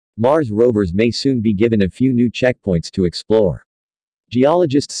Mars rovers may soon be given a few new checkpoints to explore.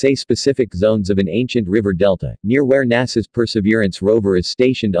 Geologists say specific zones of an ancient river delta, near where NASA's Perseverance rover is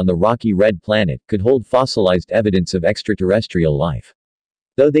stationed on the rocky red planet, could hold fossilized evidence of extraterrestrial life.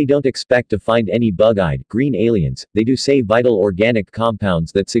 Though they don't expect to find any bug-eyed, green aliens, they do say vital organic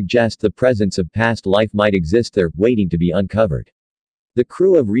compounds that suggest the presence of past life might exist there, waiting to be uncovered. The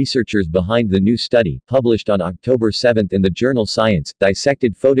crew of researchers behind the new study, published on October 7 in the journal Science,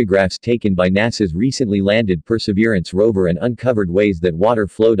 dissected photographs taken by NASA's recently landed Perseverance rover and uncovered ways that water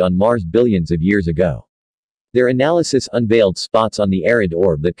flowed on Mars billions of years ago. Their analysis unveiled spots on the arid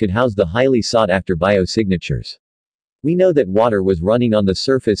orb that could house the highly sought-after biosignatures. We know that water was running on the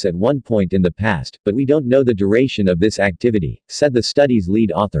surface at one point in the past, but we don't know the duration of this activity, said the study's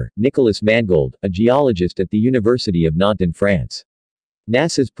lead author, Nicolas Mangold, a geologist at the University of Nantes in France.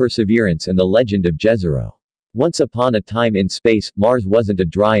 NASA's Perseverance and the Legend of Jezero. Once upon a time in space, Mars wasn't a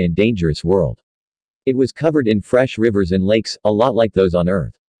dry and dangerous world. It was covered in fresh rivers and lakes, a lot like those on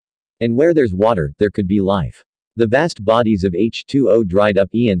Earth. And where there's water, there could be life. The vast bodies of H2O dried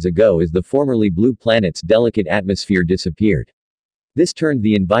up eons ago as the formerly blue planet's delicate atmosphere disappeared. This turned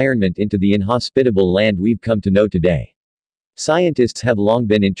the environment into the inhospitable land we've come to know today. Scientists have long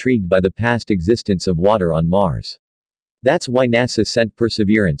been intrigued by the past existence of water on Mars. That's why NASA sent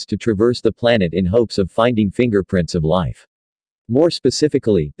Perseverance to traverse the planet in hopes of finding fingerprints of life. More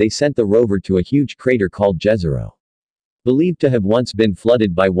specifically, they sent the rover to a huge crater called Jezero. Believed to have once been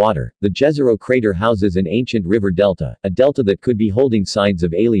flooded by water, the Jezero Crater houses an ancient river delta, a delta that could be holding signs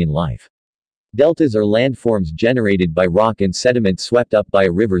of alien life. Deltas are landforms generated by rock and sediment swept up by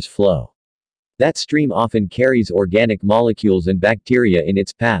a river's flow. That stream often carries organic molecules and bacteria in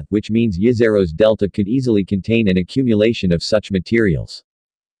its path, which means Jezero's delta could easily contain an accumulation of such materials.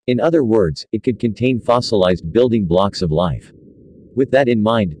 In other words, it could contain fossilized building blocks of life. With that in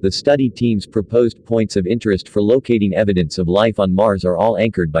mind, the study team's proposed points of interest for locating evidence of life on Mars are all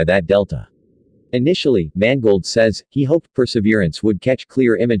anchored by that delta. Initially, Mangold says, he hoped Perseverance would catch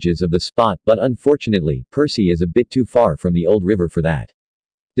clear images of the spot, but unfortunately, Percy is a bit too far from the old river for that.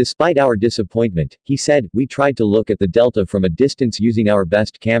 Despite our disappointment, he said, we tried to look at the delta from a distance using our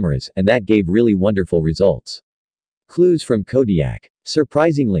best cameras, and that gave really wonderful results. Clues from Kodiak.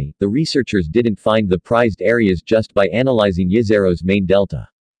 Surprisingly, the researchers didn't find the prized areas just by analyzing Jezero's main delta.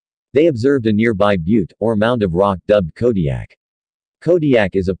 They observed a nearby butte, or mound of rock dubbed Kodiak.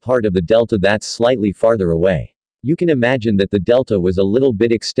 Kodiak is a part of the delta that's slightly farther away. You can imagine that the delta was a little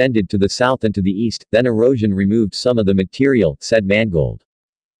bit extended to the south and to the east, then erosion removed some of the material, said Mangold.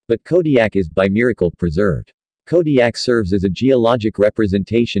 But Kodiak is, by miracle, preserved. Kodiak serves as a geologic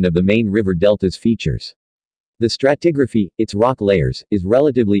representation of the main river delta's features. The stratigraphy, its rock layers, is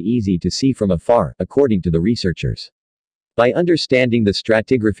relatively easy to see from afar, according to the researchers. By understanding the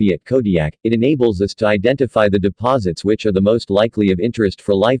stratigraphy at Kodiak, it enables us to identify the deposits which are the most likely of interest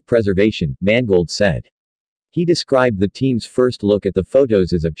for life preservation, Mangold said. He described the team's first look at the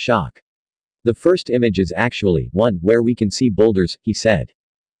photos as a shock. The first image is actually one where we can see boulders, he said.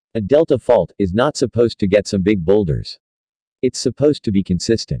 A delta fault is not supposed to get some big boulders. It's supposed to be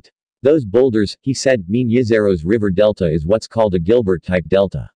consistent. Those boulders, he said, mean Jezero's river delta is what's called a Gilbert-type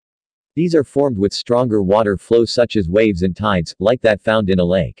delta. These are formed with stronger water flow such as waves and tides, like that found in a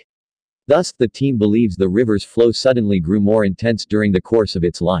lake. Thus, the team believes the river's flow suddenly grew more intense during the course of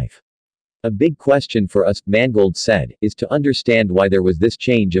its life. A big question for us, Mangold said, is to understand why there was this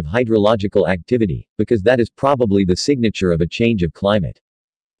change of hydrological activity, because that is probably the signature of a change of climate.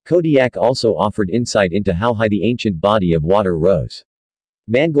 Kodiak also offered insight into how high the ancient body of water rose.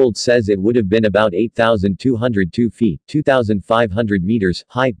 Mangold says it would have been about 8,202 feet, 2,500 meters,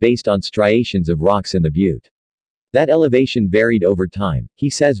 high, based on striations of rocks in the butte. That elevation varied over time,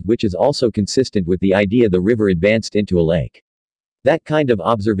 he says, which is also consistent with the idea the river advanced into a lake. That kind of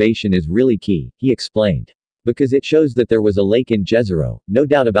observation is really key, he explained. Because it shows that there was a lake in Jezero, no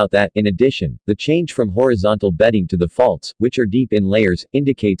doubt about that. In addition, the change from horizontal bedding to the faults, which are deep in layers,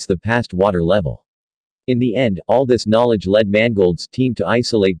 indicates the past water level. In the end, all this knowledge led Mangold's team to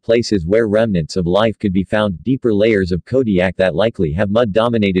isolate places where remnants of life could be found, deeper layers of Kodiak that likely have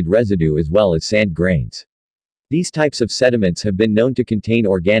mud-dominated residue as well as sand grains. These types of sediments have been known to contain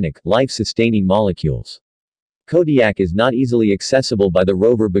organic, life-sustaining molecules. Kodiak is not easily accessible by the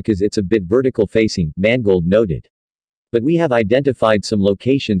rover because it's a bit vertical-facing, Mangold noted. But we have identified some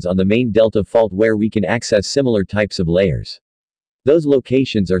locations on the main delta fault where we can access similar types of layers. Those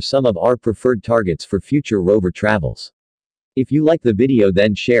locations are some of our preferred targets for future rover travels. If you like the video,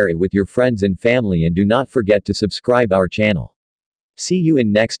 then share it with your friends and family, and do not forget to subscribe our channel. See you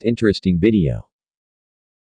in next interesting video.